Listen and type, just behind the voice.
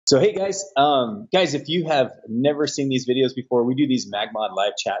So hey guys, if you have never seen these videos before, we do these MagMod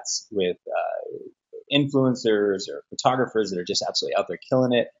live chats with influencers or photographers that are just absolutely out there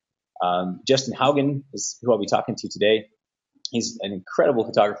killing it. Justin Haugen is who I'll be talking to today. He's an incredible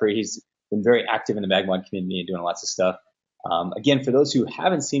photographer. He's been very active in the MagMod community and doing lots of stuff. Again, for those who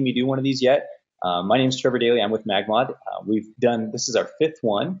haven't seen me do one of these yet, my name is Trevor Daly. I'm with MagMod. This is our fifth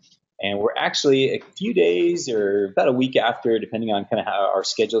one, and we're actually a few days or about a week after, depending on kind of how our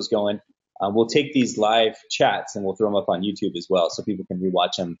schedule's going. We'll take these live chats and we'll throw them up on YouTube as well, so people can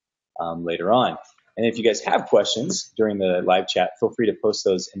rewatch them later on. And if you guys have questions during the live chat, feel free to post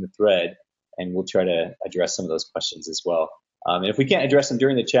those in the thread, and we'll try to address some of those questions as well. And if we can't address them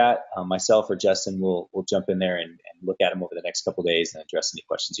during the chat, myself or Justin will jump in there and look at them over the next couple of days and address any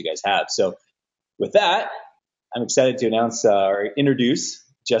questions you guys have. So with that, I'm excited to announce or introduce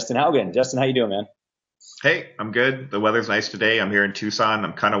Justin Haugen. Justin, how you doing, man? Hey, I'm good. The weather's nice today. I'm here in Tucson.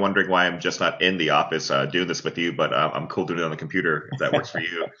 I'm kind of wondering why I'm just not in the office doing this with you, but I'm cool doing it on the computer if that works for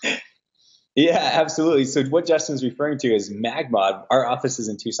you. Yeah, absolutely. So what Justin's referring to is MagMod. Our office is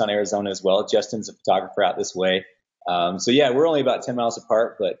in Tucson, Arizona as well. Justin's a photographer out this way. So yeah, we're only about 10 miles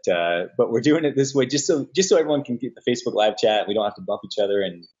apart, but we're doing it this way just so everyone can get the Facebook live chat. We don't have to bump each other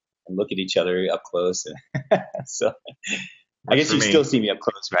and look at each other up close. So I Works guess for you still me. see me up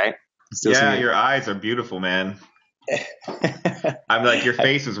close, right? You still see Yeah, me. your eyes are beautiful, man. I'm like your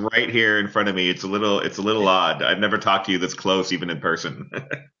face is right here in front of me. It's a little odd. I've never talked to you this close, even in person.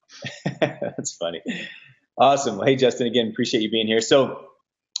 That's funny. Awesome. Well, hey, Justin, again, appreciate you being here. So,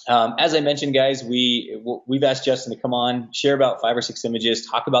 as I mentioned, guys, we've asked Justin to come on, share about 5 or 6 images,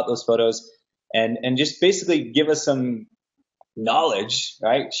 talk about those photos, and just basically give us some knowledge,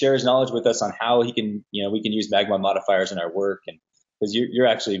 right? Share his knowledge with us on how we can use Magma modifiers in our work, and because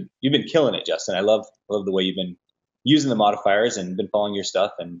you've been killing it, Justin. I love the way you've been using the modifiers and been following your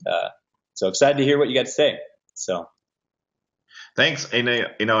stuff, and so excited to hear what you got to say. So. Thanks. And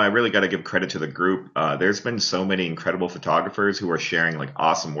I really got to give credit to the group. There's been so many incredible photographers who are sharing like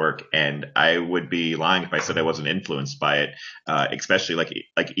awesome work, and I would be lying if I said I wasn't influenced by it. Especially like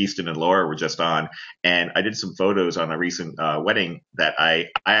Easton and Laura were just on, and I did some photos on a recent wedding that I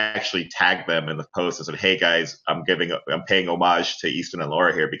actually tagged them in the post and said, "Hey guys, I'm paying homage to Easton and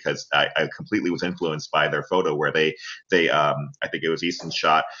Laura here because I completely was influenced by their photo where they I think it was Easton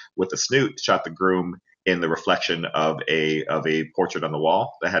shot with the snoot, shot the groom in the reflection of a portrait on the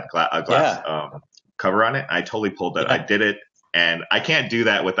wall that had a glass Yeah, cover on it. I totally pulled that. I yeah, did it, and I can't do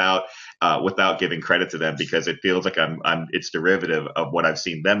that without giving credit to them because it feels like I'm it's derivative of what I've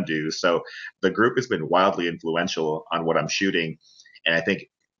seen them do. So the group has been wildly influential on what I'm shooting, and I think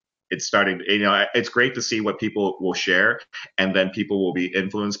it's starting. It's great to see what people will share, and then people will be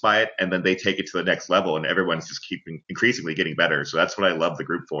influenced by it, and then they take it to the next level, and everyone's just keeping increasingly getting better. So that's what I love the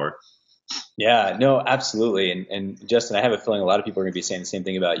group for. yeah. No, absolutely. And Justin, I have a feeling a lot of people are going to be saying the same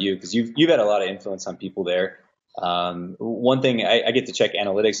thing about you because you've had a lot of influence on people there. One thing I get to check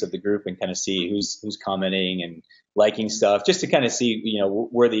analytics of the group and kind of see who's commenting and liking stuff, just to kind of see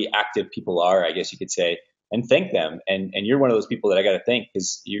where the active people are, I guess you could say, and thank them. And you're one of those people that I got to thank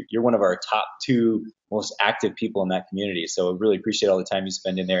because you're one of our top two most active people in that community. So I really appreciate all the time you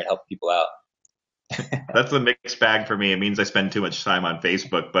spend in there and help people out. That's a mixed bag for me. It means I spend too much time on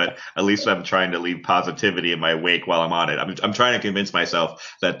Facebook, but at least I'm trying to leave positivity in my wake while I'm on it. I'm trying to convince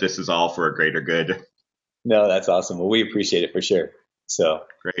myself that this is all for a greater good. No, that's awesome. Well, we appreciate it for sure. So,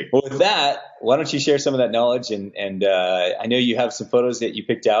 Great. well, with that, why don't you share some of that knowledge? And I know you have some photos that you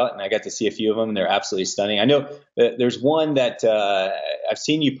picked out, and I got to see a few of them, and they're absolutely stunning. I know that there's one that I've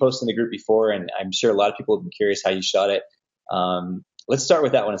seen you post in the group before, and I'm sure a lot of people have been curious how you shot it. Let's start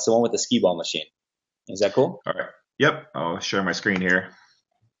with that one. It's the one with the skee ball machine. Is that cool? All right. Yep. I'll share my screen here.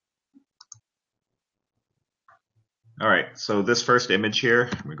 All right. So this first image here,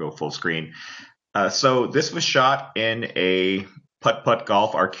 I'm gonna go full screen. So this was shot in a putt putt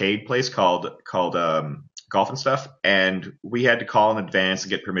golf arcade place called Golf and Stuff, and we had to call in advance to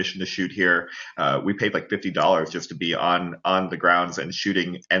get permission to shoot here. We paid like $50 just to be on the grounds and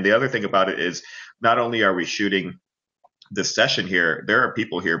shooting. And the other thing about it is, not only are we shooting this session here, there are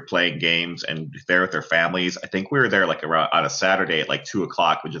people here playing games and there with their families. I think we were there like around on a Saturday at like 2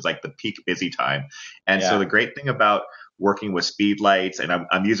 o'clock, which is like the peak busy time. And so the Yeah. great thing about working with speed lights, and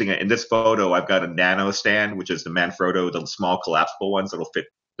I'm using it in this photo, I've got a nano stand, which is the Manfrotto, the small collapsible ones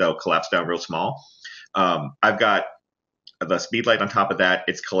that'll collapse down real small. I've got the speed light on top of that.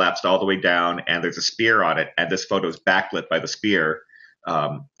 It's collapsed all the way down, and there's a spear on it, and this photo is backlit by the spear,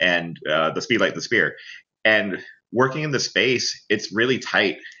 and the speed light, the spear. And working in the space, it's really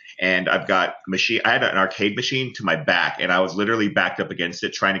tight. and I've got machine. I had an arcade machine to my back, and I was literally backed up against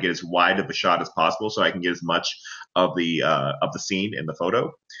it, trying to get as wide of a shot as possible, so I can get as much of the scene in the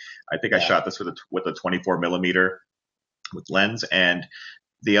photo. I think I Yeah. shot this with a 24 millimeter with lens, and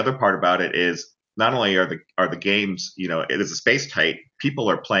the other part about it is not only are the games, it is a space tight. People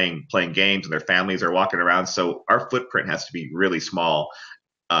are playing games, and their families are walking around, so our footprint has to be really small.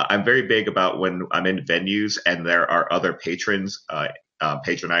 I'm very big about when I'm in venues and there are other patrons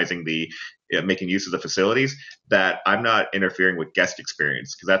patronizing making use of the facilities, that I'm not interfering with guest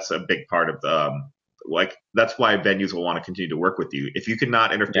experience, because that's a big part of that's why venues will want to continue to work with you. If you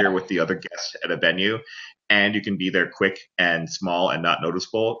cannot interfere Yeah. with the other guests at a venue, and you can be there quick and small and not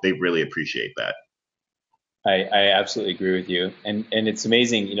noticeable, they really appreciate that. I absolutely agree with you, and it's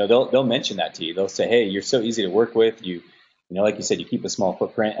amazing. They'll mention that to you. They'll say, "Hey, you're so easy to work with. Like you said, you keep a small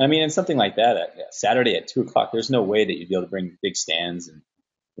footprint." And I mean, and something like that at Saturday at 2 o'clock, there's no way that you'd be able to bring big stands and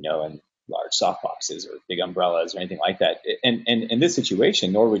large soft boxes or big umbrellas or anything like that. And in this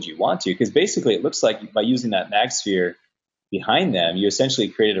situation, nor would you want to, because basically it looks like by using that mag sphere behind them, you essentially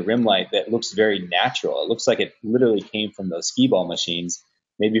created a rim light that looks very natural. It looks like it literally came from those skee ball machines,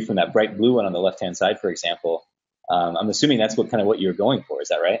 maybe from that bright blue one on the left-hand side, for example. I'm assuming that's what you're going for. Is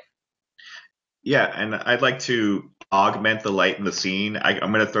that right? Yeah, and I'd like to augment the light in the scene.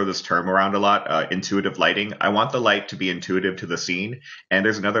 I'm going to throw this term around a lot, intuitive lighting. I want the light to be intuitive to the scene. And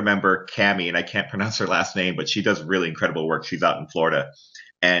there's another member, Cami, and I can't pronounce her last name, but she does really incredible work. She's out in Florida.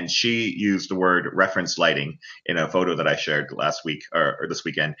 And she used the word reference lighting in a photo that I shared last week or this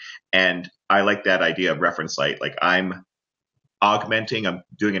weekend. And I like that idea of reference light. Like, I'm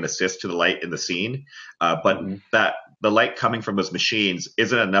doing an assist to the light in the scene, but that the light coming from those machines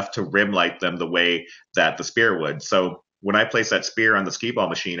isn't enough to rim light them the way that the spear would. So when I place that spear on the skee ball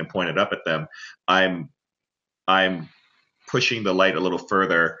machine and point it up at them, I'm pushing the light a little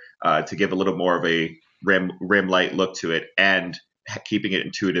further to give a little more of a rim light look to it, and keeping it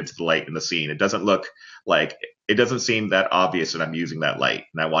intuitive to the light in the scene. It doesn't seem that obvious that I'm using that light,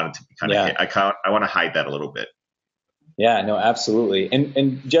 and I want it to be kind of I want to hide that a little bit. Yeah, no, absolutely.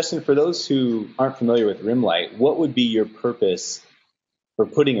 And Justin, for those who aren't familiar with rim light, what would be your purpose for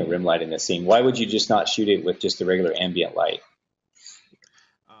putting a rim light in the scene? Why would you just not shoot it with just a regular ambient light?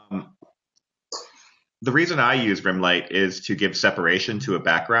 The reason I use rim light is to give separation to a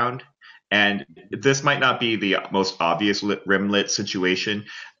background. And this might not be the most obvious rim lit situation.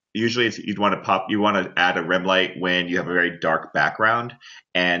 Usually you want to add a rim light when you have a very dark background,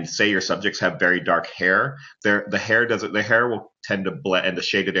 and say your subjects have very dark hair. The hair will tend to blend, and the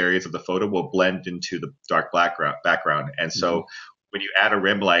shaded areas of the photo will blend into the dark background. And so when you add a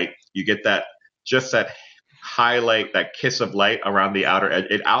rim light, you get that highlight, that kiss of light around the outer edge.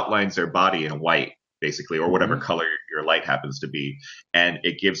 It outlines their body in white, basically, or whatever color your light happens to be. And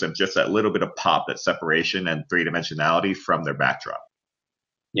it gives them just that little bit of pop, that separation and three-dimensionality from their backdrop.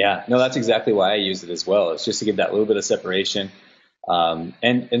 Yeah, no, that's exactly why I use it as well. It's just to give that little bit of separation.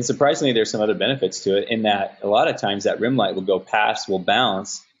 And surprisingly, there's some other benefits to it, in that a lot of times that rim light will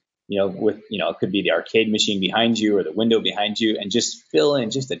bounce, it could be the arcade machine behind you or the window behind you, and just fill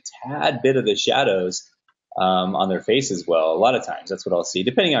in just a tad bit of the shadows on their face as well. A lot of times that's what I'll see,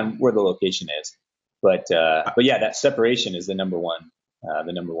 depending on where the location is. But yeah, that separation is the number one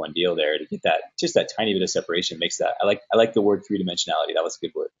deal there, to get that tiny bit of separation makes that. I like the word three-dimensionality. That was a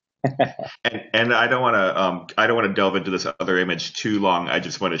good word. and I don't want to delve into this other image too long. I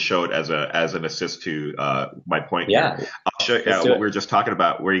just want to show it as an assist to my point. Yeah, here. I'll show you what we were just talking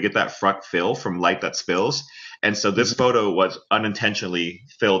about, where you get that front fill from light that spills. And so this photo was unintentionally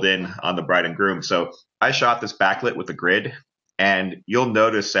filled in on the bride and groom. So I shot this backlit with a grid. And you'll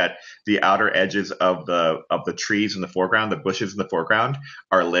notice that the outer edges of the trees in the foreground, the bushes in the foreground,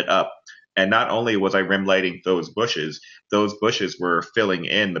 are lit up. And not only was I rim lighting those bushes were filling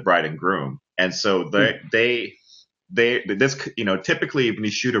in the bride and groom. And so typically when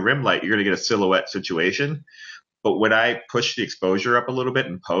you shoot a rim light, you're going to get a silhouette situation. But when I pushed the exposure up a little bit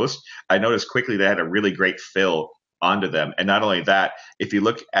in post, I noticed quickly they had a really great fill onto them. And not only that, if you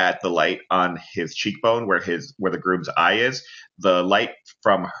look at the light on his cheekbone where the groom's eye is, the light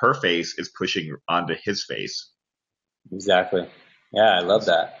from her face is pushing onto his face. Exactly. Yeah, I love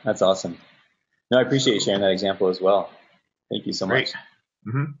that. That's awesome. No, I appreciate you sharing that example as well. Thank you so much.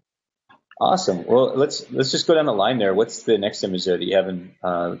 Mm-hmm. Awesome. Well, let's just go down the line there. What's the next image there that you have in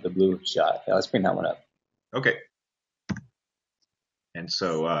the blue shot? Yeah, let's bring that one up. Okay. And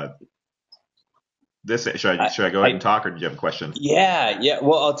so should I go ahead and talk, or do you have a question? Yeah.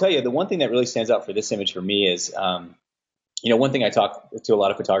 Well, I'll tell you, the one thing that really stands out for this image for me is, one thing I talk to a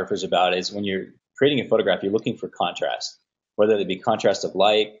lot of photographers about is, when you're creating a photograph, you're looking for contrast, whether it be contrast of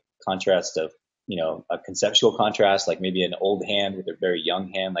light, contrast of, a conceptual contrast, like maybe an old hand with a very young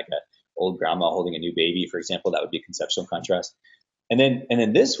hand, like a old grandma holding a new baby, for example. That would be a conceptual contrast. And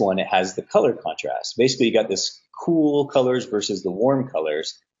then this one, it has the color contrast. Basically, you got this cool colors versus the warm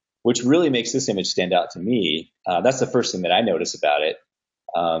colors, which really makes this image stand out to me. That's the first thing that I notice about it.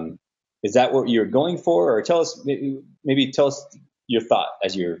 Is that what you're going for, or maybe tell us your thought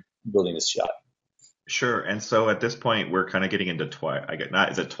as you're building this shot? Sure. And so at this point, we're kind of getting into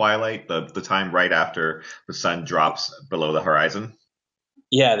is it twilight, the time right after the sun drops below the horizon?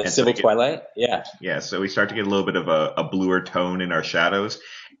 Yeah, the And so civil twilight. Yeah. yeah, so we start to get a little bit of a bluer tone in our shadows.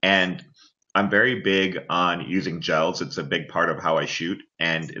 And I'm very big on using gels. It's a big part of how I shoot.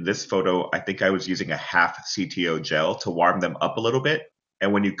 And in this photo, I think I was using a half CTO gel to warm them up a little bit.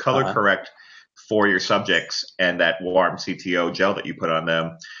 And when you color Uh-huh. correct for your subjects and that warm CTO gel that you put on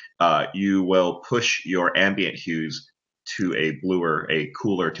them, you will push your ambient hues to a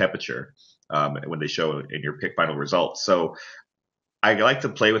cooler temperature when they show in your final result. So I like to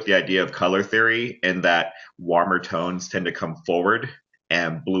play with the idea of color theory in that warmer tones tend to come forward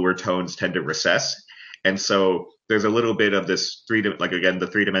and bluer tones tend to recess. And so there's a little bit of this the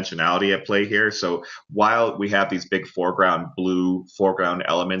three dimensionality at play here. So while we have these big blue foreground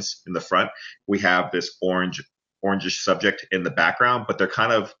elements in the front, we have this orangish subject in the background, but they're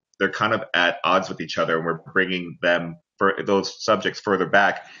kind of at odds with each other, and we're bringing them for those subjects further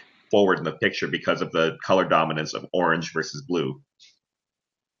back forward in the picture because of the color dominance of orange versus blue.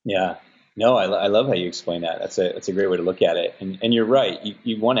 Yeah. No, I love how you explain that. That's a great way to look at it. And you're right.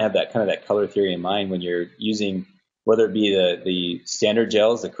 You want to have that kind of that color theory in mind when you're using, whether it be the standard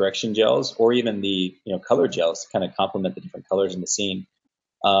gels, the correction gels, or even the color gels to kind of complement the different colors in the scene.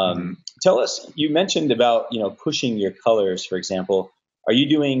 Mhm. Tell us, you mentioned about pushing your colors, for example. Are you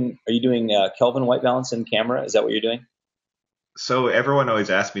doing Kelvin white balance in camera? Is that what you're doing? So everyone always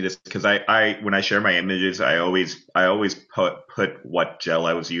asks me this because I when I share my images, I always put what gel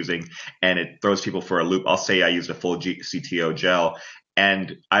I was using, and it throws people for a loop. I'll say I used a full CTO gel,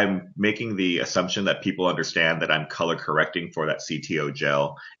 and I'm making the assumption that people understand that I'm color correcting for that CTO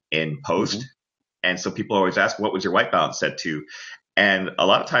gel in post. Hmm. And so people always ask, what was your white balance set to? And a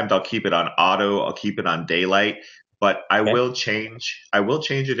lot of times I'll keep it on auto, I'll keep it on daylight, but Okay. I will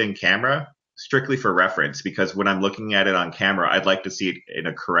change it in camera strictly for reference because when I'm looking at it on camera, I'd like to see it in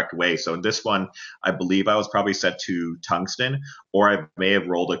a correct way. So in this one, I believe I was probably set to tungsten, or I may have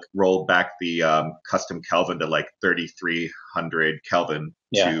rolled back the custom Kelvin to like 3300 Kelvin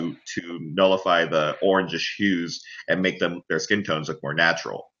Yeah. to nullify the orangish hues and make their skin tones look more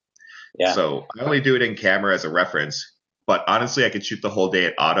natural. Yeah. So I only do it in camera as a reference, but honestly, I could shoot the whole day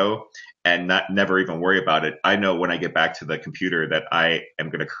at auto and not never even worry about it. I know when I get back to the computer that I am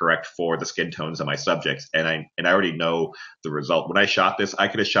going to correct for the skin tones of my subjects, and I already know the result. When I shot this, I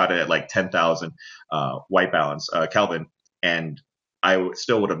could have shot it at like 10,000 white balance Kelvin, and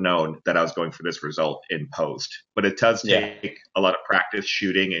still would have known that I was going for this result in post. But it does Yeah. take a lot of practice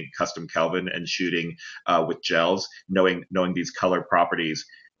shooting in custom Kelvin and shooting with gels, knowing these color properties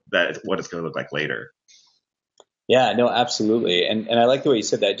that what it's going to look like later. Yeah, no, absolutely. And I like the way you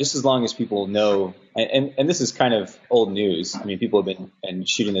said that. Just as long as people know, and this is kind of old news. I mean, people have been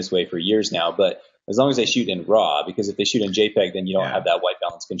shooting this way for years now, but as long as they shoot in RAW, because if they shoot in JPEG, then you don't Yeah. have that white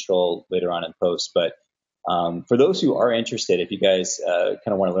balance control later on in post. But for those who are interested, if you guys kind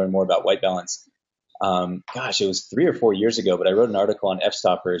of want to learn more about white balance, gosh, it was 3 or 4 years ago, but I wrote an article on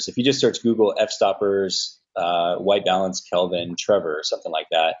f-stoppers. If you just search Google f-stoppers, white balance, Kelvin, Trevor, or something like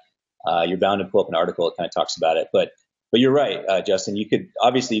that, you're bound to pull up an article that kind of talks about it. But you're right, Justin. You could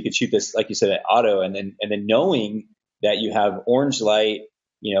shoot this like you said at auto, and then knowing that you have orange light.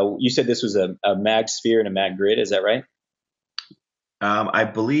 You said this was a mag sphere and a mag grid. Is that right? I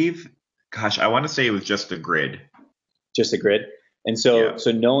believe, gosh, I want to say it was just a grid. Just a grid. And so Yeah.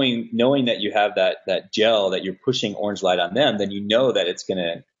 so knowing that you have that gel that you're pushing orange light on them, then you know that it's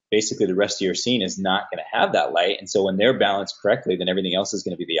gonna basically the rest of your scene is not gonna have that light. And so when they're balanced correctly, then everything else is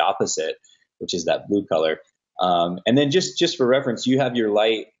gonna be the opposite, which is that blue color. And then just for reference, you have your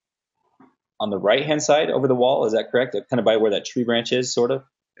light on the right hand side over the wall. Is that correct? Kind of by where that tree branch is, sort of.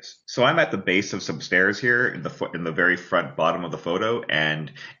 So I'm at the base of some stairs here in the very front bottom of the photo,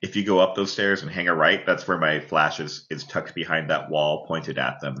 and if you go up those stairs and hang a right, that's where my flash is tucked behind that wall, pointed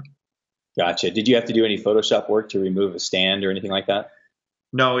at them. Gotcha. Did you have to do any Photoshop work to remove a stand or anything like that?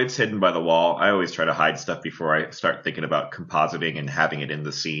 No, it's hidden by the wall. I always try to hide stuff before I start thinking about compositing and having it in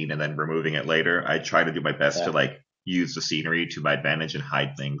the scene and then removing it later. I try to do my best to Yeah. like use the scenery to my advantage and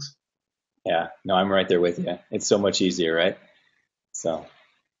hide things. Yeah. No, I'm right there with you. It's so much easier, right? So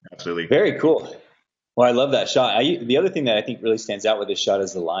Absolutely. very cool. Well, I love that shot. The other thing that I think really stands out with this shot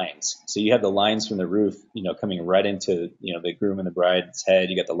is the lines. So you have the lines from the roof, coming right into, the groom and the bride's head.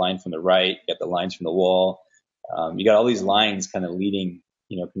 You got the line from the right, you got the lines from the wall. You got all these lines kind of leading,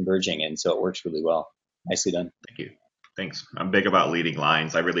 converging, and so it works really well. Nicely done. Thank you. Thanks. I'm big about leading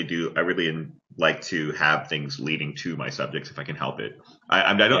lines. I really do. I really like to have things leading to my subjects if I can help it.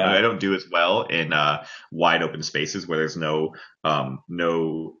 Yeah. I don't do as well in wide open spaces where there's no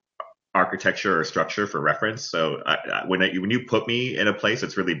architecture or structure for reference. So when you put me in a place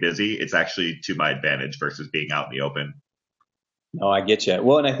that's really busy, it's actually to my advantage versus being out in the open. No, I get you.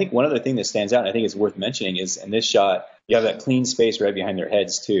 Well, and I think one other thing that stands out, and I think it's worth mentioning, is in this shot, you have that clean space right behind their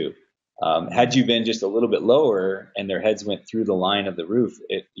heads too. Had you been just a little bit lower and their heads went through the line of the roof,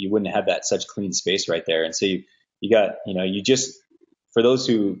 you wouldn't have that such clean space right there. And so you got, you just, for those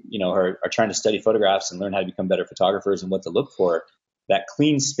who, are trying to study photographs and learn how to become better photographers and what to look for, that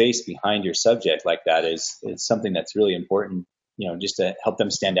clean space behind your subject like that is something that's really important, just to help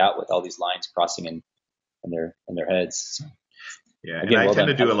them stand out with all these lines crossing in their heads. So, Yeah, and again, well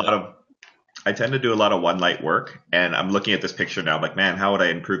done. I tend to do a lot of one light work, and I'm looking at this picture now. I'm like, man, how would I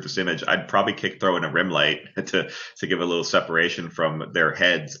improve this image? I'd probably throw in a rim light to give a little separation from their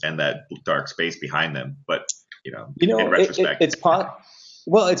heads and that dark space behind them. But in retrospect,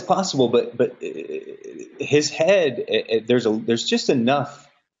 well, it's possible, but his head, there's just enough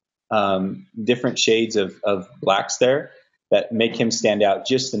different shades of blacks there that make him stand out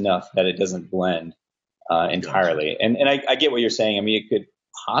just enough that it doesn't blend entirely. And I get what you're saying. I mean, it could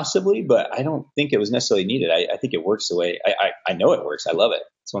possibly, but I don't think it was necessarily needed. I think it works the way I know it works. I love it.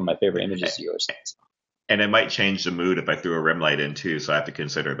 It's one of my favorite images of yours. And it might change the mood if I threw a rim light in too. So I have to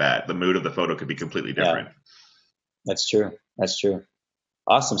consider that the mood of the photo could be completely different. Yeah, that's true. That's true.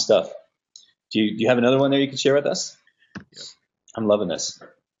 Awesome stuff. Do you have another one there you can share with us? Yep. I'm loving this.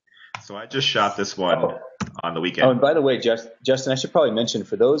 So I just shot this one on the weekend. Oh, and by the way, Justin, I should probably mention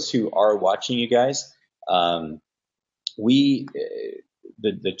for those who are watching, you guys, the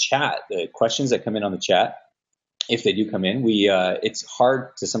chat, the questions that come in on the chat, if they do come in, it's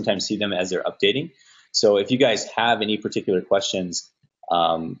hard to sometimes see them as they're updating. So if you guys have any particular questions,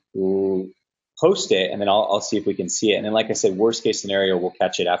 we'll post it, and then I'll see if we can see it. And then, like I said, worst case scenario, we'll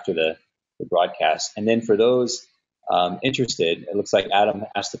catch it after the broadcast. And then for those interested, it looks like Adam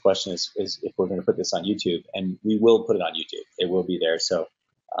asked the question is if we're going to put this on YouTube, and we will put it on YouTube. It will be there. So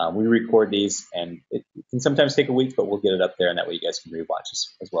we record these, and it can sometimes take a week, but we'll get it up there, and that way you guys can rewatch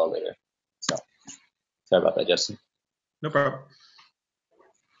as well later. So sorry about that, Justin. No problem.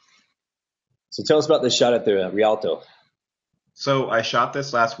 So tell us about this shot at the Rialto. So I shot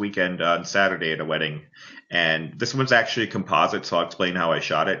this last weekend on Saturday at a wedding, and this one's actually a composite. So I'll explain how I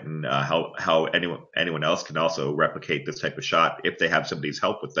shot it and how anyone else can also replicate this type of shot if they have somebody's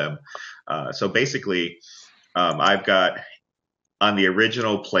help with them. So basically, I've got on the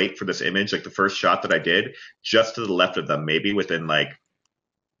original plate for this image, like the first shot that I did, just to the left of them, maybe within like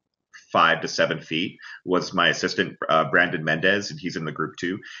 5 to 7 feet, was my assistant Brandon Mendez, and he's in the group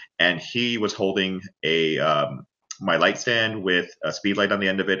too. And he was holding my light stand with a speed light on the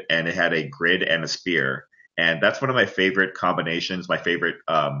end of it, and it had a grid and a spear. And that's one of my favorite combinations, my favorite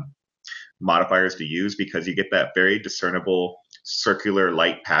modifiers to use, because you get that very discernible circular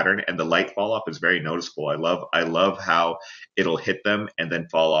light pattern, and the light fall off is very noticeable. I love how it'll hit them and then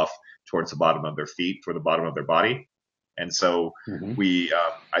fall off towards the bottom of their feet, toward the bottom of their body. And so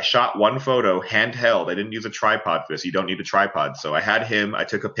I shot one photo handheld. I didn't use a tripod for this. You don't need a tripod. So I had him, I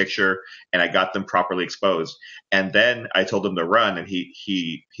took a picture, and I got them properly exposed. And then I told him to run, and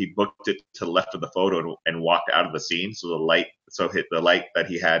he booked it to the left of the photo and walked out of the scene. So the light that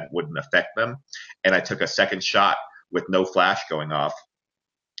he had wouldn't affect them. And I took a second shot with no flash going off.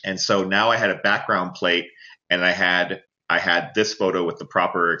 And so now I had a background plate, and I had this photo with the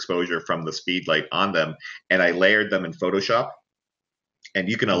proper exposure from the speed light on them, and I layered them in Photoshop. And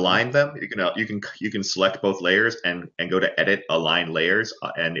you can align them. You can select both layers and go to edit align layers,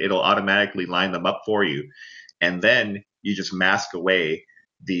 and it'll automatically line them up for you. And then you just mask away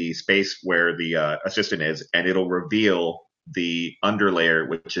the space where the assistant is, and it'll reveal the underlayer,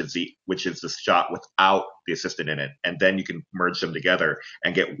 which is the shot without the assistant in it. And then you can merge them together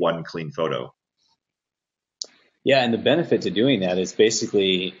and get one clean photo. Yeah, and the benefit to doing that is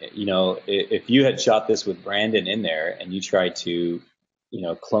basically, if you had shot this with Brandon in there and you tried to,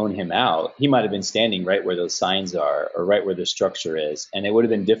 clone him out, he might have been standing right where those signs are or right where the structure is. And it would have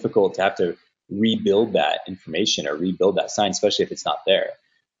been difficult to have to rebuild that information or rebuild that sign, especially if it's not there.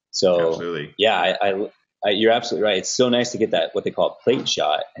 So, absolutely. Yeah, you're absolutely right. It's so nice to get that, what they call a plate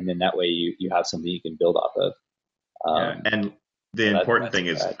shot. And then that way you have something you can build off of. And the important thing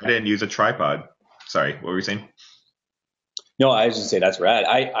is I didn't use a tripod. Sorry, what were you saying? No, I was just say that's rad.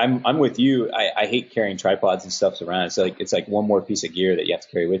 I'm with you. I hate carrying tripods and stuff around. It's like one more piece of gear that you have to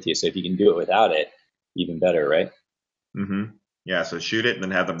carry with you. So if you can do it without it, even better, right? hmm Yeah, so shoot it and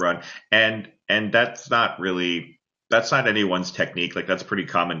then have them run. And that's not anyone's technique. Like that's pretty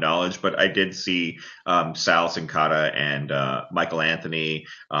common knowledge. But I did see Sal Sincata and Michael Anthony.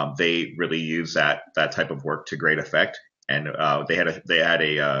 They really use that type of work to great effect. And they had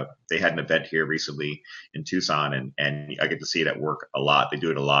an event here recently in Tucson, and I get to see it at work a lot. They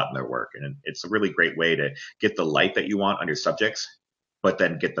do it a lot in their work, and it's a really great way to get the light that you want on your subjects, but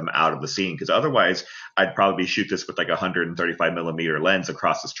then get them out of the scene. Because otherwise, I'd probably shoot this with like a 135 millimeter lens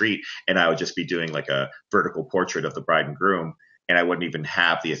across the street, and I would just be doing like a vertical portrait of the bride and groom, and I wouldn't even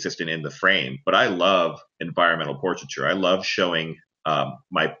have the assistant in the frame. But I love environmental portraiture. I love showing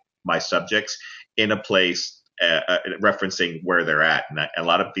my subjects in a place. Referencing where they're at, and a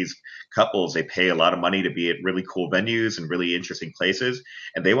lot of these couples, they pay a lot of money to be at really cool venues and really interesting places,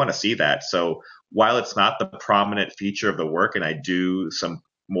 and they want to see that. So while it's not the prominent feature of the work, and I do some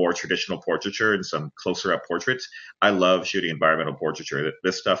more traditional portraiture and some closer up portraits, I love shooting environmental portraiture.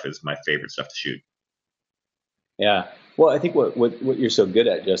 This stuff is my favorite stuff to shoot. Yeah. Well, I think what you're so good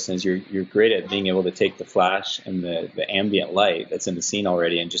at, Justin, is you're great at being able to take the flash and the ambient light that's in the scene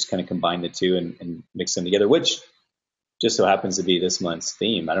already and just kind of combine the two and mix them together, which just so happens to be this month's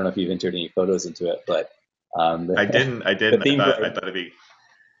theme. I don't know if you've entered any photos into it, but I the, didn't. I the didn't. theme. I thought it'd be.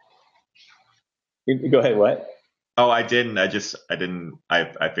 Go ahead. What? Oh, I didn't. I didn't.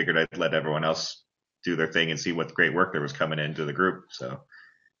 I figured I'd let everyone else do their thing and see what great work there was coming into the group. So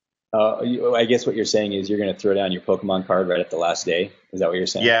I guess what you're saying is you're going to throw down your Pokemon card right at the last day. Is that what you're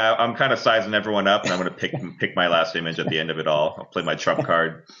saying? yeah, I'm kind of sizing everyone up, and I'm going to pick my last image at the end of it all. I'll play my trump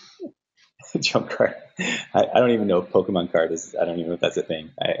card. Jump card. I don't even know if Pokemon card is. I don't even know if that's a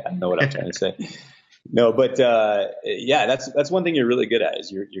thing. I don't know what I'm trying to say. No, but yeah, that's one thing you're really good at is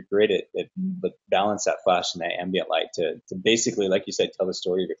you're great at but balance that flash and that ambient light to basically, like you said, tell the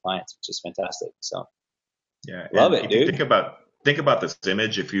story of your clients, which is fantastic. So Yeah, love and it, if you dude. think about this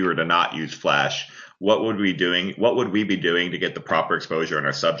image, if you were to not use flash, what would we doing? What would we be doing to get the proper exposure on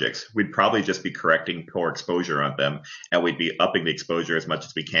our subjects? We'd probably just be correcting poor exposure on them, and we'd be upping the exposure as much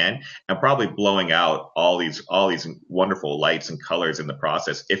as we can, and probably blowing out all these wonderful lights and colors in the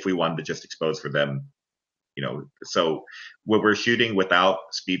process if we wanted to just expose for them. So when we're shooting without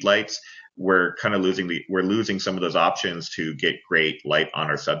speed lights, we're losing some of those options to get great light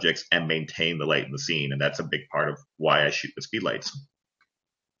on our subjects and maintain the light in the scene, and that's a big part of why I shoot with speed lights.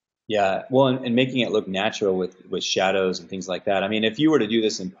 Yeah, well, and making it look natural with shadows and things like that. I mean, if you were to do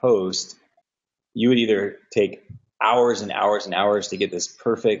this in post, you would either take hours and hours and hours to get this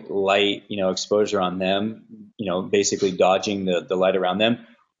perfect light, exposure on them, basically dodging the light around them,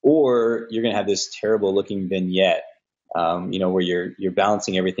 or you're going to have this terrible looking vignette, where you're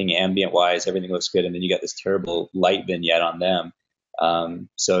balancing everything ambient wise, everything looks good, and then you got this terrible light vignette on them.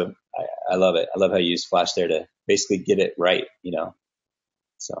 So I love it. I love how you use flash there to basically get it right.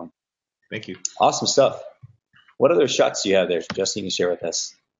 So Thank you. awesome stuff. What other shots do you have there, Justin, you can share with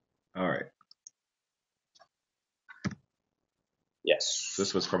us? All right. Yes.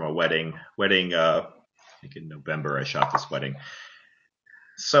 This was from a wedding. I think in November I shot this wedding.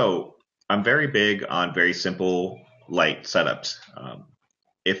 So I'm very big on very simple light setups.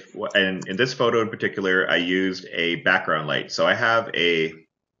 And in this photo in particular, I used a background light. So I have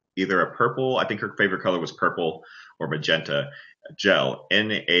either a purple, I think her favorite color was purple or magenta gel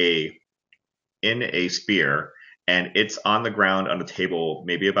in a spear, and it's on the ground on a table,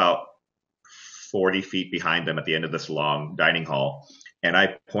 maybe about 40 feet behind them at the end of this long dining hall. And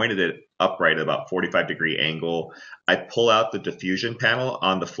I pointed it upright at about 45-degree angle. I pull out the diffusion panel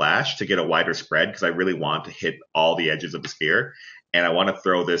on the flash to get a wider spread because I really want to hit all the edges of the spear, and I want to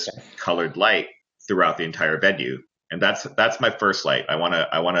throw this colored light throughout the entire venue. And that's my first light. I want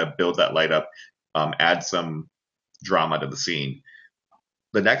to build that light up, add some drama to the scene.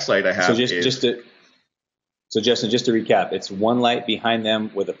 The next light I have So Justin, just to recap, it's one light behind them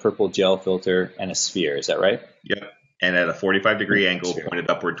with a purple gel filter and a sphere. Is that right? Yep. And at a 45-degree angle pointed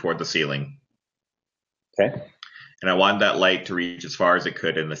upward toward the ceiling. Okay. And I wanted that light to reach as far as it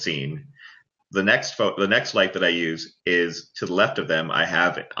could in the scene. The next light that I use is to the left of them. I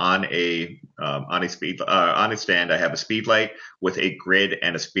have on a stand. I have a speed light with a grid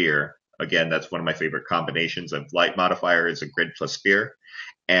and a spear. Again, that's one of my favorite combinations of light modifier is a grid plus spear.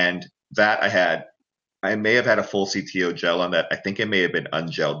 And that I may have had a full CTO gel on that. I think it may have been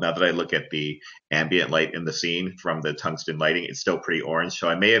ungelled. Now that I look at the ambient light in the scene from the tungsten lighting, it's still pretty orange. So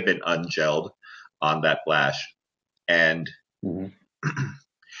I may have been ungelled on that flash. And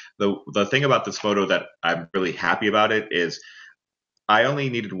The thing about this photo that I'm really happy about it is I only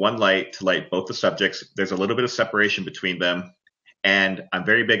needed one light to light both the subjects. There's a little bit of separation between them, and I'm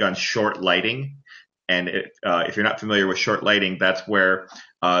very big on short lighting. And if you're not familiar with short lighting, that's where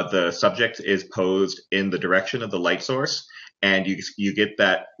the subject is posed in the direction of the light source, and you get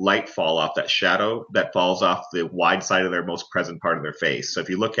that light fall off, that shadow that falls off the wide side of their most present part of their face. So if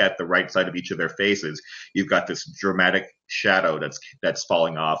you look at the right side of each of their faces, you've got this dramatic shadow that's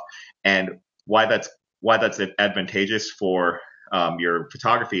falling off, and why that's advantageous for your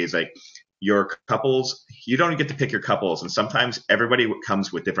photography is like your couples, you don't get to pick your couples. And sometimes everybody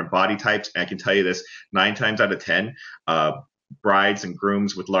comes with different body types. And I can tell you this 9 times out of 10, brides and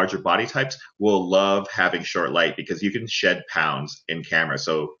grooms with larger body types will love having short light because you can shed pounds in camera.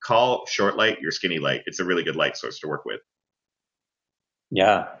 So call short light your skinny light. It's a really good light source to work with.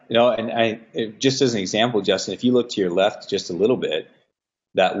 Yeah. Just as an example, Justin, if you look to your left just a little bit,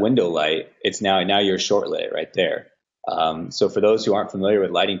 that window light, it's now your short light right there. So for those who aren't familiar with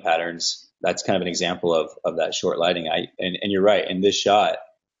lighting patterns, that's kind of an example of that short lighting. And you're right. In this shot,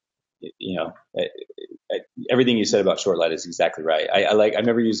 everything you said about short light is exactly right. I've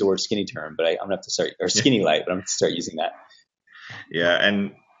never used the word skinny term, but I'm gonna have to start, or skinny light, but I'm gonna have to start using that. Yeah,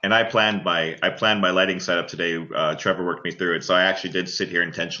 and I planned my lighting setup today. Trevor worked me through it, so I actually did sit here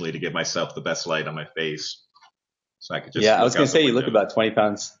intentionally to give myself the best light on my face, so I could just. Yeah, I was gonna say you look about 20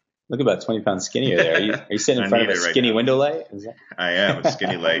 pounds. Look about 20 pounds skinnier there. Are you sitting in front of a skinny right window light? I am a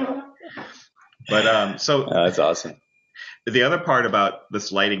skinny light. But that's awesome. The other part about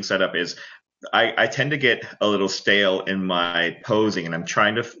this lighting setup is I tend to get a little stale in my posing, and I'm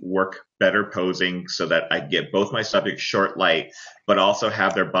trying to work better posing so that I get both my subjects short light, but also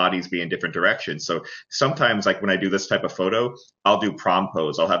have their bodies be in different directions. So sometimes, like when I do this type of photo, I'll do prom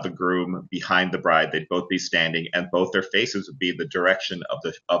pose. I'll have the groom behind the bride. They'd both be standing, and both their faces would be in the direction of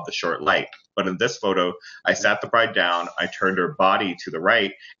the short light. But in this photo, I sat the bride down, I turned her body to the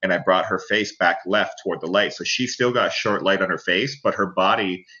right, and I brought her face back left toward the light. So she still got short light on her face, but her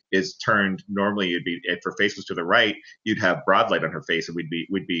body is turned. Normally, if her face was to the right, you'd have broad light on her face, and we'd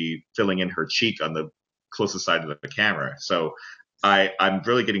be filling in her cheek on the closest side of the camera. So I'm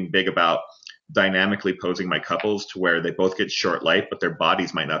really getting big about dynamically posing my couples to where they both get short light, but their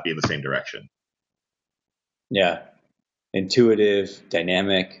bodies might not be in the same direction. Yeah. Intuitive,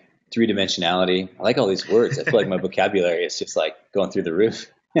 dynamic, three-dimensionality. I like all these words. I feel like my vocabulary is just like going through the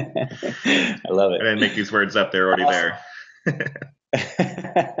roof. I love it. I didn't make these words up. They're already there.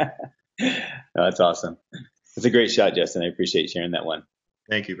 No, that's awesome. It's a great shot, Justin. I appreciate sharing that one.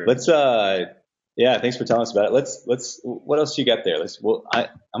 Thank you very much. Thanks for telling us about it. What else you got there? I'm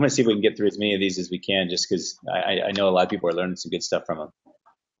going to see if we can get through as many of these as we can, just because I know a lot of people are learning some good stuff from them.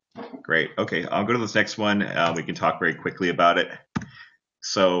 Great. Okay, I'll go to this next one. We can talk very quickly about it.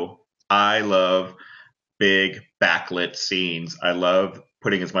 So I love big backlit scenes. I love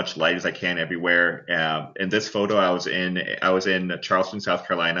putting as much light as I can everywhere. In this photo, I was in Charleston, South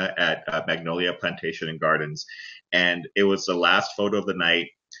Carolina at Magnolia Plantation and Gardens, and it was the last photo of the night.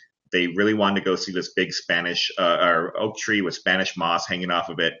 They really wanted to go see this big Spanish or oak tree with Spanish moss hanging off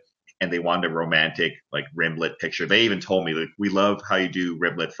of it, and they wanted a romantic, like, rimlet picture. They even told me, like, we love how you do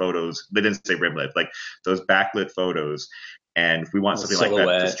rimlet photos. They didn't say rimlet, like those backlit photos. And we want something like that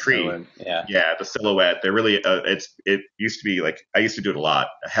with this tree. Yeah, the silhouette. They're really, it used to be like, I used to do it a lot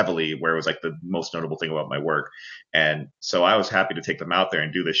heavily, where it was like the most notable thing about my work. And so I was happy to take them out there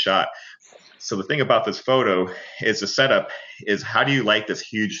and do this shot. So the thing about this photo is the setup is, how do you light this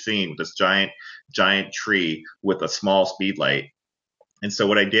huge scene with this giant tree with a small speed light? And so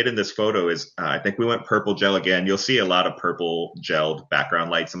what I did in this photo is, I think we went purple gel again. You'll see a lot of purple gelled background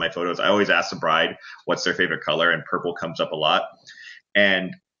lights in my photos. I always ask the bride what's their favorite color, and purple comes up a lot.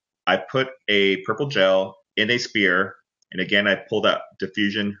 And I put a purple gel in a spear. And again, I pulled that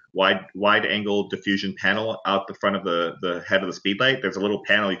diffusion, wide angle diffusion panel out the front of the head of the speed light. There's a little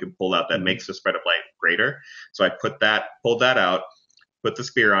panel you can pull out that makes the spread of light greater. So I pulled that out, put the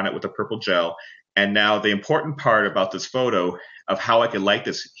spear on it with the purple gel. And now the important part about this photo of how I could light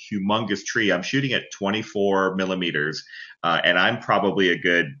this humongous tree, I'm shooting at 24 millimeters, and I'm probably a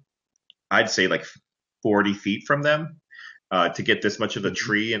good, I'd say like 40 feet from them to get this much of the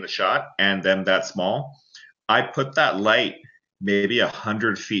tree in the shot, and them that small. I put that light maybe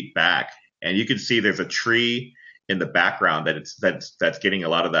 100 feet back, and you can see there's a tree in the background that's getting a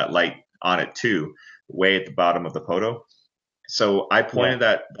lot of that light on it too, way at the bottom of the photo. So I pointed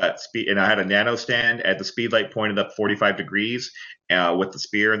that speed, and I had a nano stand at the speed light pointed up 45 degrees with the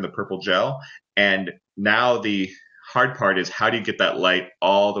spear and the purple gel. And now the hard part is, how do you get that light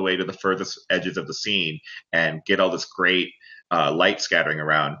all the way to the furthest edges of the scene and get all this great light scattering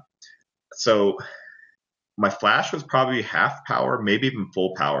around. So my flash was probably half power, maybe even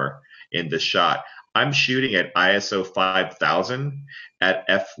full power in this shot. I'm shooting at ISO 5000 at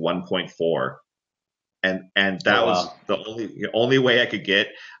f1.4, and Oh that was wow. the only way I could get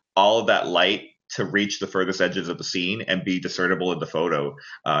all of that light to reach the furthest edges of the scene and be discernible in the photo.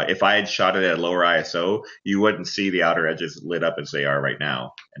 If I had shot it at a lower ISO, you wouldn't see the outer edges lit up as they are right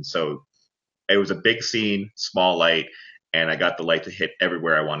now. And so it was a big scene, small light, and I got the light to hit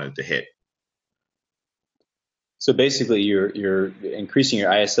everywhere I wanted it to hit. So basically, you're increasing your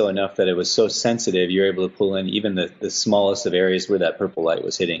ISO enough that it was so sensitive you're able to pull in even the smallest of areas where that purple light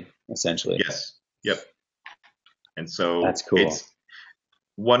was hitting, essentially. Yes. Yep. And so That's cool. it's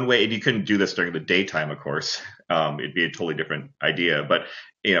one way, and you couldn't do this during the daytime, of course. It'd be a totally different idea. But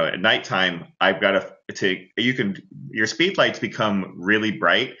at nighttime, I've got to you can your speed lights become really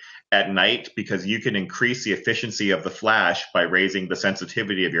bright at night because you can increase the efficiency of the flash by raising the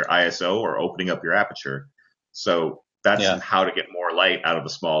sensitivity of your ISO or opening up your aperture. So that's Yeah. how to get more light out of a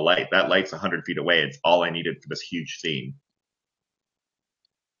small light. That light's 100 feet away. It's all I needed for this huge scene.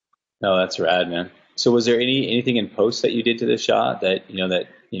 No, that's rad, man. So was there anything in post that you did to the shot that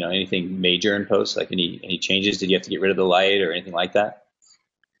anything major in post, like any changes? Did you have to get rid of the light or anything like that?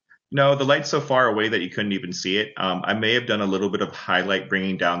 No, the light's so far away that you couldn't even see it. I may have done a little bit of highlight,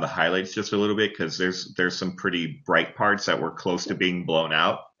 bringing down the highlights just a little bit because there's some pretty bright parts that were close to being blown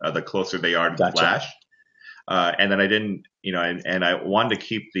out. The closer they are to the Gotcha. flash, and then I didn't, and I wanted to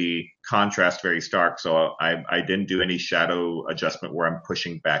keep the contrast very stark, so I didn't do any shadow adjustment where I'm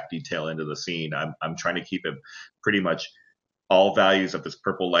pushing back detail into the scene. I'm trying to keep it pretty much all values of this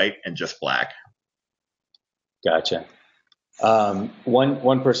purple light and just black. Gotcha.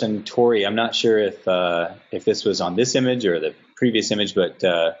 One person, Tori, I'm not sure if this was on this image or the previous image, but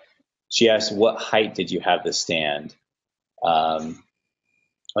she asked, "What height did you have the stand?" Um,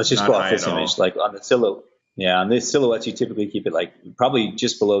 let's just Not go off high at this image. all. Like on the silhouette, yeah, on this silhouettes, you typically keep it like probably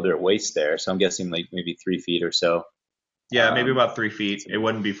just below their waist there. So I'm guessing like maybe 3 feet or so. Yeah, maybe Um, about 3 feet. It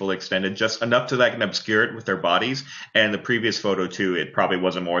wouldn't be fully extended, just enough to that can obscure it with their bodies. And the previous photo too, it probably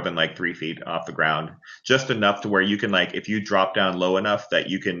wasn't more than like 3 feet off the ground, just enough to where you can like if you drop down low enough that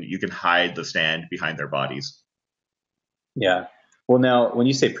you can hide the stand behind their bodies. yeah. Well, now when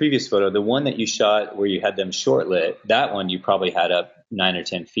you say previous photo, the one that you shot where you had them short lit, that one you probably had up 9 or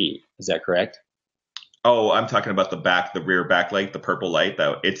 10 feet. Is that correct? Oh, I'm talking about the rear backlight, the purple light.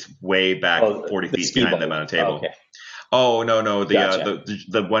 Though it's way back Oh, 40 the feet speed behind them bump. on a table. Okay, Oh no, gotcha.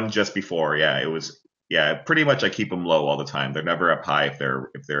 the one just before. Yeah, it was. Yeah, pretty much I keep them low all the time. They're never up high if they're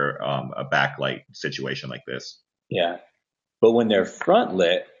a backlight situation like this. Yeah. But when they're front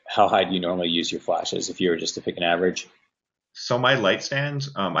lit, how high do you normally use your flashes if you were just to pick an average? So my light stands,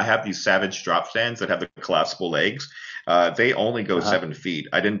 I have these Savage drop stands that have the collapsible legs. They only go Uh-huh. 7 feet.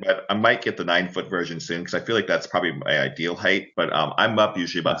 But I might get the 9 foot version soon because I feel like that's probably my ideal height. But I'm up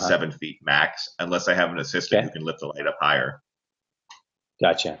usually about Uh-huh. 7 feet max, unless I have an assistant who Okay. can lift the light up higher.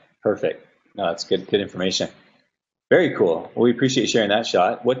 Gotcha. Perfect. No, that's good information. Very cool. Well, we appreciate you sharing that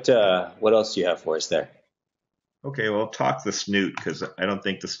shot. What else do you have for us there? Okay, well, talk the snoot because I don't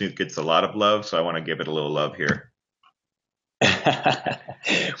think the snoot gets a lot of love, so I want to give it a little love here.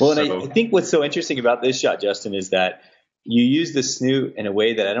 Well, and I So think what's so interesting about this shot, Justin, is that you use the snoot in a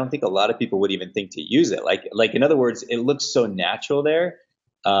way that I don't think a lot of people would even think to use it. Like in other words, it looks so natural there.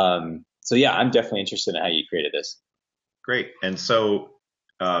 So yeah, I'm definitely interested in how you created this. great. And so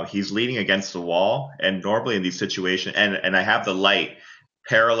he's leaning against the wall, and normally in these situations, and I have the light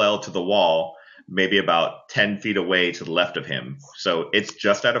parallel to the wall, maybe about 10 feet away to the left of him. So it's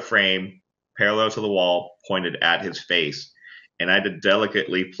just out of frame, parallel to the wall, pointed at his face. And I had to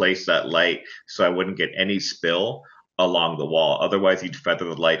delicately place that light so I wouldn't get any spill along the wall. Otherwise, you'd feather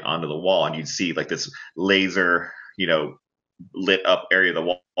the light onto the wall and you'd see like this laser, lit up area of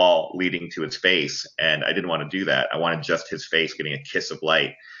the wall leading to his face. And I didn't want to do that. I wanted just his face getting a kiss of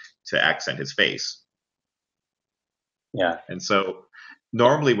light to accent his face. Yeah. And so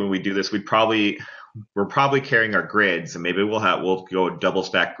normally when we do this, we're probably carrying our grids, and maybe we'll go a double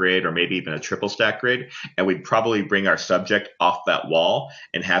stack grid or maybe even a triple stack grid, and we'd probably bring our subject off that wall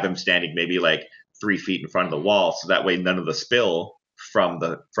and have him standing maybe like 3 feet in front of the wall, so that way none of the spill from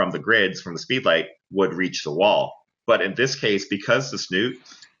the grids from the speedlight would reach the wall. But in this case, because the snoot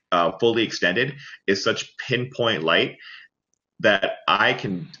fully extended is such pinpoint light, that I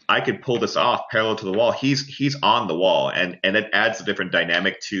could pull this off parallel to the wall. He's on the wall, and it adds a different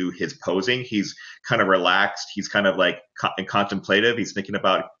dynamic to his posing. He's kind of relaxed. He's kind of like contemplative. He's thinking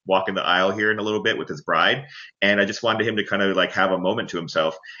about walking the aisle here in a little bit with his bride, and I just wanted him to kind of like have a moment to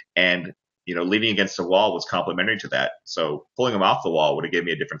himself. And leaning against the wall was complementary to that. So pulling him off the wall would have given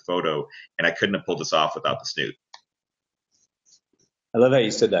me a different photo, and I couldn't have pulled this off without the snoot. I love how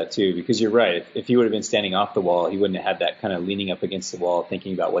you said that too, because you're right. If he would have been standing off the wall, he wouldn't have had that kind of leaning up against the wall,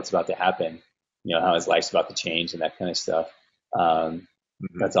 thinking about what's about to happen, how his life's about to change and that kind of stuff. Um,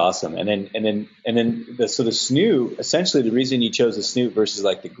 Mm-hmm. that's awesome. So the snoot, essentially the reason you chose the snoot versus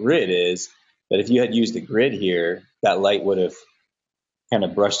like the grid is that if you had used the grid here, that light would have kind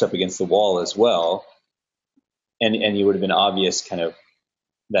of brushed up against the wall as well. And you would have been obvious kind of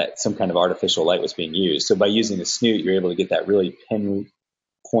that some kind of artificial light was being used. So by using the snoot, you're able to get that really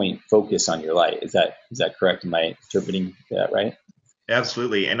pinpoint focus on your light. Is that correct? Am I interpreting that right?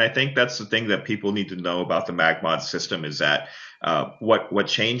 Absolutely, and I think that's the thing that people need to know about the MagMod system is that what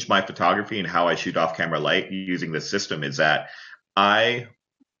changed my photography and how I shoot off-camera light using this system is that I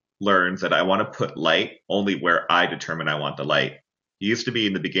learned that I want to put light only where I determine I want the light. It used to be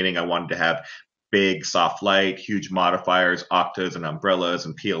in the beginning I wanted to have big soft light, huge modifiers, octas and umbrellas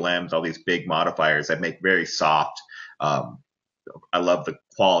and PLMs, all these big modifiers that make very soft. Um, I love the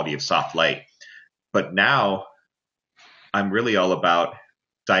quality of soft light, but now I'm really all about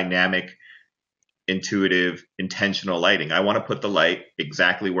dynamic, intuitive, intentional lighting. I want to put the light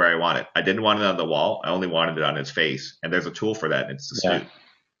exactly where I want it. I didn't want it on the wall. I only wanted it on his face. And there's a tool for that, and it's the Yeah. snoot.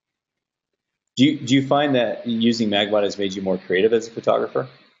 Do you find that using MagMod has made you more creative as a photographer?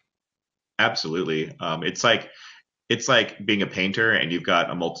 Absolutely. It's like being a painter and you've got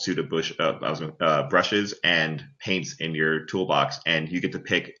a multitude of brushes and paints in your toolbox, and you get to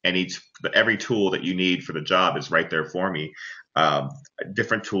pick every tool that you need for the job is right there for me. Um,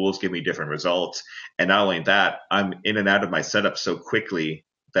 Different tools give me different results, and not only that, I'm in and out of my setup so quickly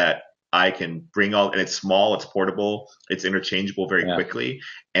that I can bring and it's small, it's portable, it's interchangeable very Yeah. quickly,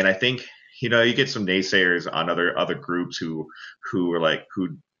 and I think. You get some naysayers on other groups who are like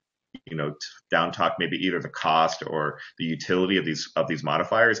who down talk maybe either the cost or the utility of these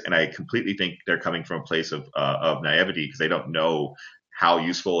modifiers, and I completely think they're coming from a place of naivety because they don't know how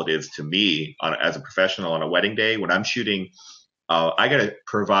useful it is to me as a professional on a wedding day when I'm shooting. I got to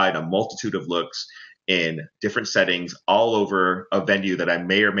provide a multitude of looks in different settings all over a venue that I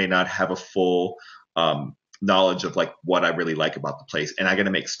may or may not have a full knowledge of like what I really like about the place. And I got to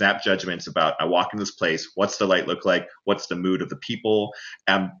make snap judgments about I walk in this place, what's the light look like? What's the mood of the people?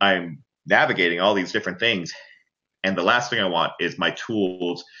 I'm navigating all these different things. And the last thing I want is my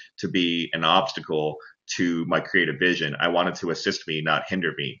tools to be an obstacle to my creative vision. I want it to assist me, not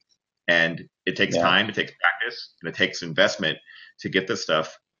hinder me. And it takes Yeah. time, it takes practice, and it takes investment to get this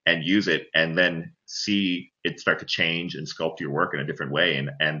stuff and use it and then see it start to change and sculpt your work in a different way.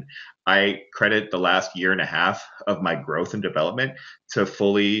 And I credit the last year and a half of my growth and development to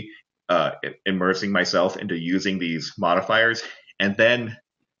fully immersing myself into using these modifiers and then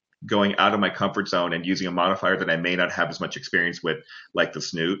going out of my comfort zone and using a modifier that I may not have as much experience with, like the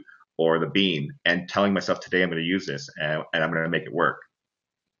snoot or the beam, and telling myself today I'm going to use this and I'm going to make it work.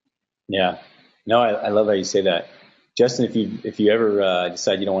 Yeah. No, I love how you say that. Justin, if you ever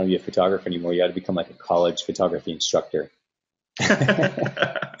decide you don't want to be a photographer anymore, you ought to become like a college photography instructor. Because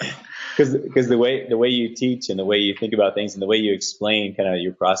the way you teach and the way you think about things and the way you explain kind of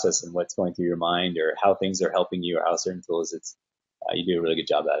your process and what's going through your mind or how things are helping you or how certain tools, it's you do a really good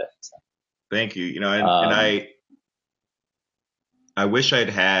job at it. So. Thank you. And I wish I'd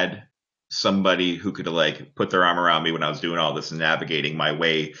had somebody who could like put their arm around me when I was doing all this and navigating my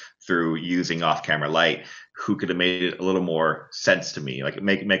way through using off-camera light, who could have made it a little more sense to me, like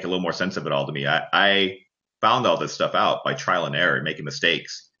make a little more sense of it all to me. I found all this stuff out by trial and error, making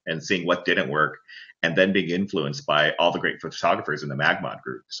mistakes and seeing what didn't work, and then being influenced by all the great photographers in the MagMod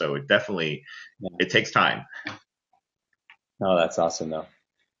group. So it takes time. Oh, that's awesome though.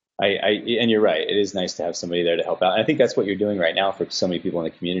 And you're right. It is nice to have somebody there to help out. And I think that's what you're doing right now for so many people in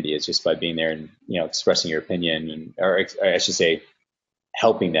the community is just by being there and, expressing your opinion or I should say,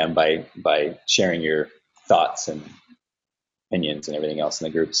 helping them by sharing your thoughts and opinions and everything else in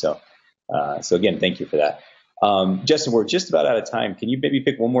the group. So again, thank you for that. Justin, we're just about out of time. Can you maybe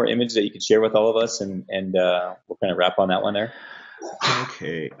pick one more image that you could share with all of us and we'll kind of wrap on that one there?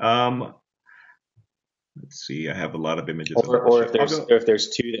 Okay. Let's see. I have a lot of images. Or if there's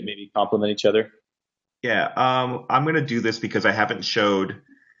two that maybe complement each other. Yeah. I'm going to do this because I haven't showed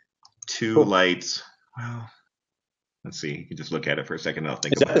two lights. Well, let's see. You can just look at it for a second. And I'll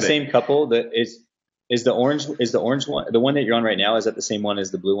think. Is that the same couple? That is the orange one? The one that you're on right now, is that the same one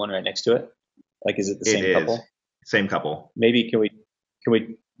as the blue one right next to it? Like, is it the same couple? Same couple. Maybe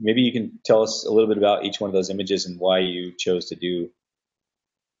maybe you can tell us a little bit about each one of those images and why you chose to do.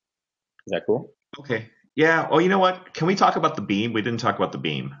 Is that cool? Okay. Yeah. Oh, you know what? Can we talk about the beam? We didn't talk about the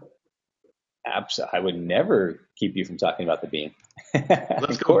beam. I would never keep you from talking about the beam.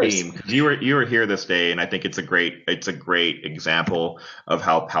 Let's Of go course. beam, because you were here this day, and I think it's a great example of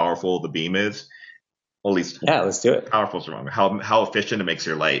how powerful the beam is. Well, at least Yeah, let's do it. powerful is wrong. How efficient it makes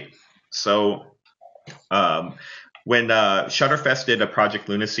your light. So um, when Shutterfest did a Project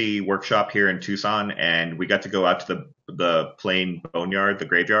Lunacy workshop here in Tucson, and we got to go out to the Plain Boneyard, the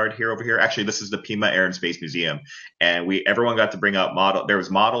graveyard here over here. Actually, this is the Pima Air and Space Museum, and everyone got to bring out model. There was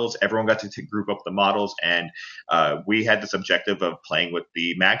models. Everyone got to group up the models, and we had this objective of playing with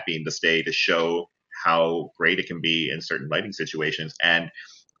the mag beam this day to show how great it can be in certain lighting situations. And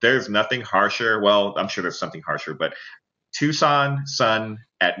there's nothing harsher. Well, I'm sure there's something harsher, but Tucson sun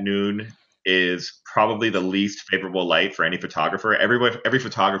at noon is probably the least favorable light for any photographer. Every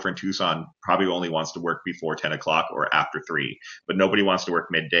photographer in Tucson probably only wants to work before 10 o'clock or after 3, but nobody wants to work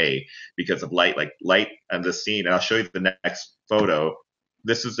midday because of light. Like light on this scene, and I'll show you the next photo.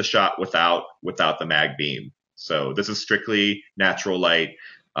 This is the shot without the mag beam. So this is strictly natural light,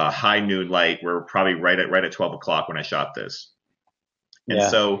 high noon light. We're probably right at 12 o'clock when I shot this. And Yeah.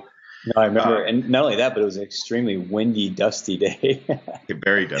 so No, I remember, and not only that, but it was an extremely windy, dusty day.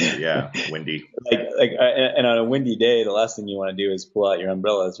 very dusty, yeah, windy. And on a windy day, the last thing you want to do is pull out your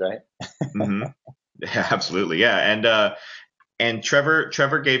umbrellas, right? Hmm. Yeah, absolutely, yeah. And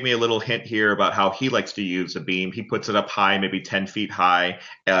Trevor gave me a little hint here about how he likes to use the beam. He puts it up high, maybe 10 feet high,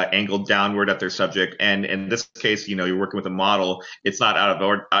 angled downward at their subject. And in this case, you're working with a model. It's not out of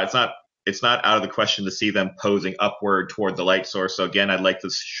order. It's not out of the question to see them posing upward toward the light source. So again, I'd like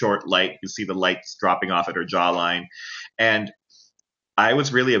this short light. You see the lights dropping off at her jawline. And I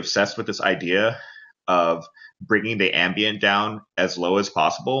was really obsessed with this idea of bringing the ambient down as low as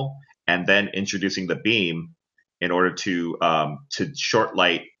possible and then introducing the beam in order to short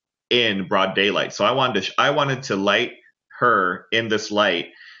light in broad daylight. So I wanted to light her in this light,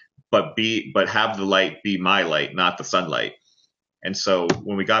 but have the light be my light, not the sunlight. And so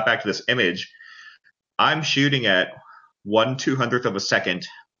when we got back to this image, I'm shooting at 1/200th of a second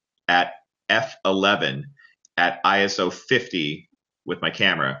at f11 at ISO 50 with my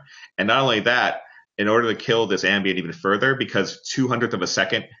camera. And not only that, in order to kill this ambient even further, because 200th of a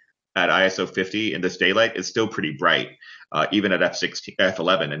second at ISO 50 in this daylight is still pretty bright, even at f16,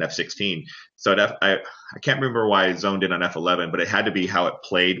 f11 and f16. So I can't remember why I zoned in on f11, but it had to be how it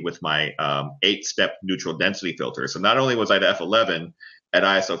played with my 8-step neutral density filter. So not only was I at f11 at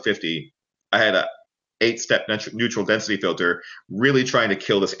ISO 50, I had a 8-step neutral density filter really trying to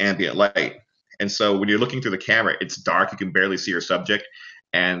kill this ambient light. And so when you're looking through the camera, it's dark. You can barely see your subject.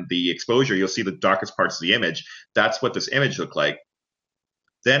 And the exposure, you'll see the darkest parts of the image. That's what this image looked like.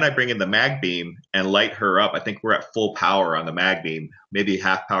 Then I bring in the mag beam and light her up. I think we're at full power on the mag beam, maybe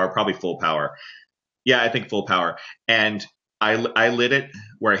half power, probably full power. Yeah, I think full power. And I lit it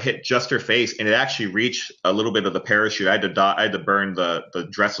where I hit just her face, and it actually reached a little bit of the parachute. I had to burn the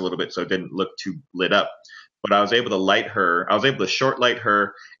dress a little bit so it didn't look too lit up. But I was able to light her. I was able to short light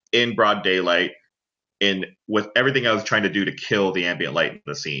her in broad daylight, in with everything I was trying to do to kill the ambient light in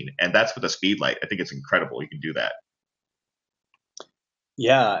the scene. And that's with a speed light. I think it's incredible. You can do that.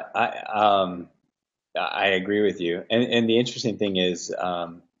 Yeah, I agree with you. And the interesting thing is,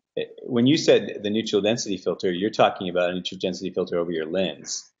 when you said the neutral density filter, you're talking about a neutral density filter over your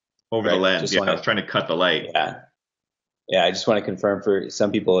lens, Over the right? lens, yeah. I was trying to cut the light. Yeah, yeah. I just want to confirm for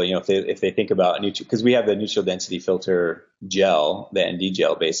some people, if they think about a neutral, because we have the neutral density filter gel, the ND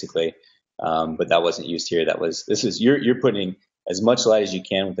gel, basically, but that wasn't used here. You're putting as much light as you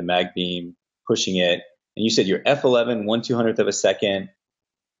can with the mag beam, pushing it, and you said you're f11, 1/200th of a second,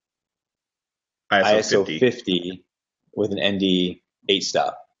 ISO ISO 50 with an ND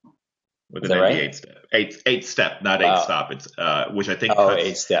 8-stop. with Is an that ND right? eight step, not eight Wow. stop. It's which I think Oh, cuts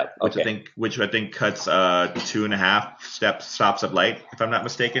 8-step. Okay. which I think cuts 2.5 stops of light. If I'm not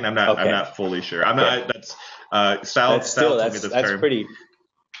mistaken, I'm Okay. not fully sure. I'm Okay. not. That's Sal told me this That's term. pretty.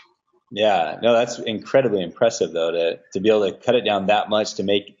 Yeah. No, that's incredibly impressive though to be able to cut it down that much to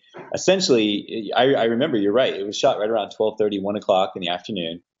make essentially. I remember you're right. It was shot right around 12:30, 1 o'clock in the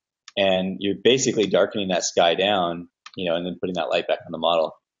afternoon, and you're basically darkening that sky down, and then putting that light back on the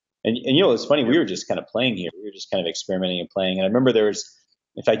model. And it's funny, we were just kind of playing here. We were just kind of experimenting and playing. And I remember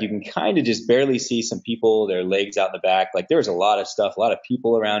in fact, you can kind of just barely see some people, their legs out in the back. Like there was a lot of stuff, a lot of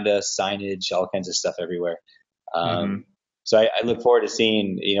people around us, signage, all kinds of stuff everywhere. Hmm. So I look forward to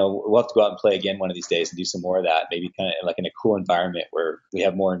seeing, we'll have to go out and play again one of these days and do some more of that, maybe kind of like in a cool environment where we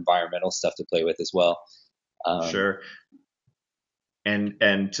have more environmental stuff to play with as well. Um, Sure.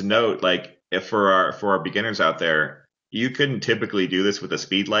 And to note, like if for our beginners out there, you couldn't typically do this with a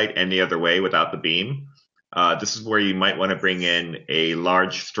speed light any other way without the beam. This is where you might want to bring in a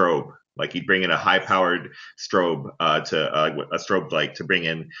large strobe. Like he'd bring in a high-powered strobe a strobe light to bring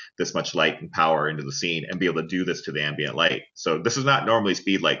in this much light and power into the scene and be able to do this to the ambient light. So this is not normally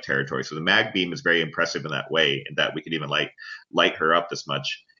speed light territory. So the mag beam is very impressive in that way, in that we could even light her up this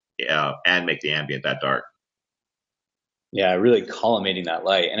much and make the ambient that dark. Yeah, really collimating that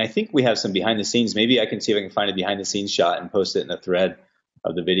light. And I think we have some behind the scenes. Maybe I can see if I can find a behind the scenes shot and post it in a thread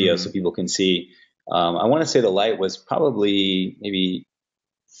of the video so people can see. I want to say the light was probably maybe,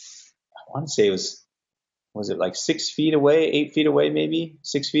 I want to say it was it like 6 feet away, 8 feet away, maybe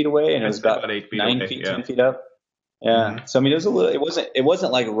 6 feet away. And it was about 8 feet 9 away, feet, yeah. 10 feet up. Yeah. So, I mean, it was a little, it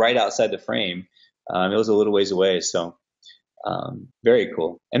wasn't like right outside the frame. It was a little ways away. So, very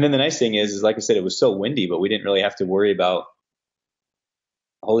cool. And then the nice thing is like I said, it was so windy, but we didn't really have to worry about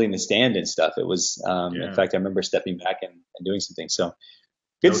holding the stand and stuff. It was, in fact, I remember stepping back and doing some things. So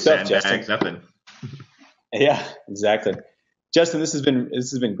good No stuff, sandbags, Justin. nothing. Yeah, exactly. Justin, this has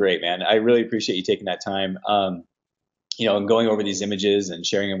been great, man. I really appreciate you taking that time, and going over these images and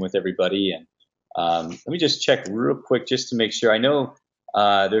sharing them with everybody. And let me just check real quick just to make sure. I know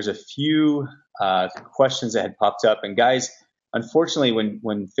there's a few questions that had popped up. And guys, unfortunately,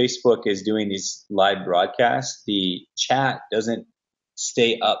 when Facebook is doing these live broadcasts, the chat doesn't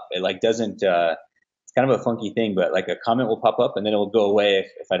stay up. It doesn't. It's kind of a funky thing, but like a comment will pop up and then it will go away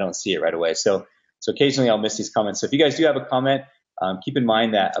if I don't see it right away. So occasionally I'll miss these comments. So if you guys do have a comment, keep in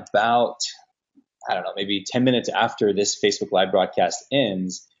mind that about, I don't know, maybe 10 minutes after this Facebook live broadcast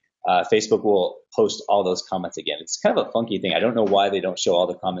ends, Facebook will post all those comments again. It's kind of a funky thing. I don't know why they don't show all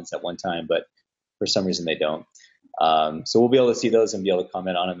the comments at one time, but for some reason they don't. So we'll be able to see those and be able to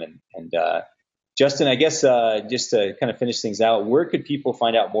comment on them. And Justin, I guess just to kind of finish things out, where could people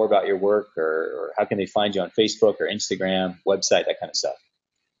find out more about your work, or how can they find you on Facebook or Instagram, website, that kind of stuff?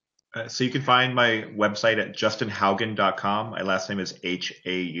 So you can find my website at justinhaugen.com. My last name is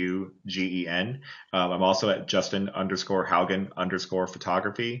Haugen. I'm also at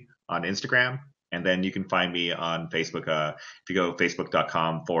Justin_Haugen_photography on Instagram. And then you can find me on Facebook. If you go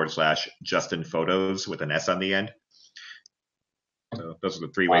facebook.com/Justin Photos with an S on the end. So those are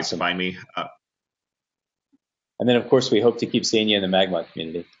the three ways to find me. And then, of course, we hope to keep seeing you in the MagMod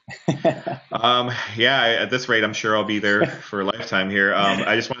community. At this rate, I'm sure I'll be there for a lifetime here.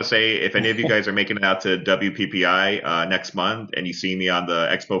 I just want to say, if any of you guys are making it out to WPPI next month and you see me on the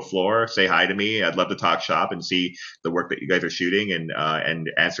expo floor, say hi to me. I'd love to talk shop and see the work that you guys are shooting and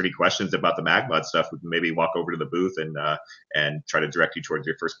answer any questions about the MagMod stuff. We can maybe walk over to the booth and try to direct you towards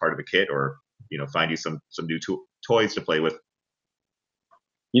your first part of the kit, or find you some new toys to play with.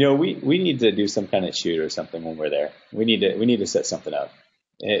 We need to do some kind of shoot or something when we're there. We need to set something up.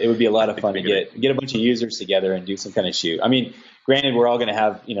 It would be a lot of fun to get a bunch of users together and do some kind of shoot. I mean, granted, we're all going to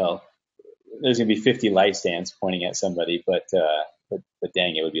have, there's going to be 50 light stands pointing at somebody, but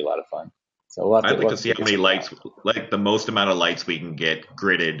dang, it would be a lot of fun. So I'd like to see how many lights, like the most amount of lights we can get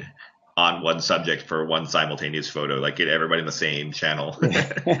gridded on one subject for one simultaneous photo, like get everybody in the same channel.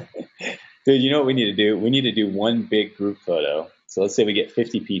 Dude, you know what we need to do? We need to do one big group photo. So let's say we get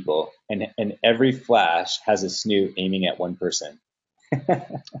 50 people, and every flash has a snoot aiming at one person.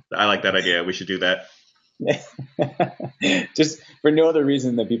 I like that idea. We should do that. Just for no other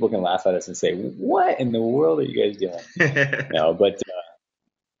reason than people can laugh at us and say, "What in the world are you guys doing?" No, but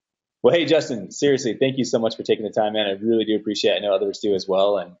well, hey, Justin, seriously, thank you so much for taking the time, man. I really do appreciate it. I know others do as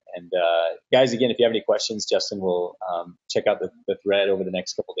well. And guys, again, if you have any questions, Justin will check out the thread over the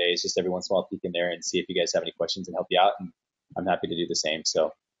next couple of days. Just every once in a while, peek in there and see if you guys have any questions and help you out. And I'm happy to do the same.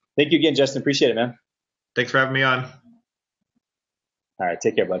 So thank you again, Justin. Appreciate it, man. Thanks for having me on. All right.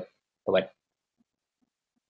 Take care, bud. Bye-bye.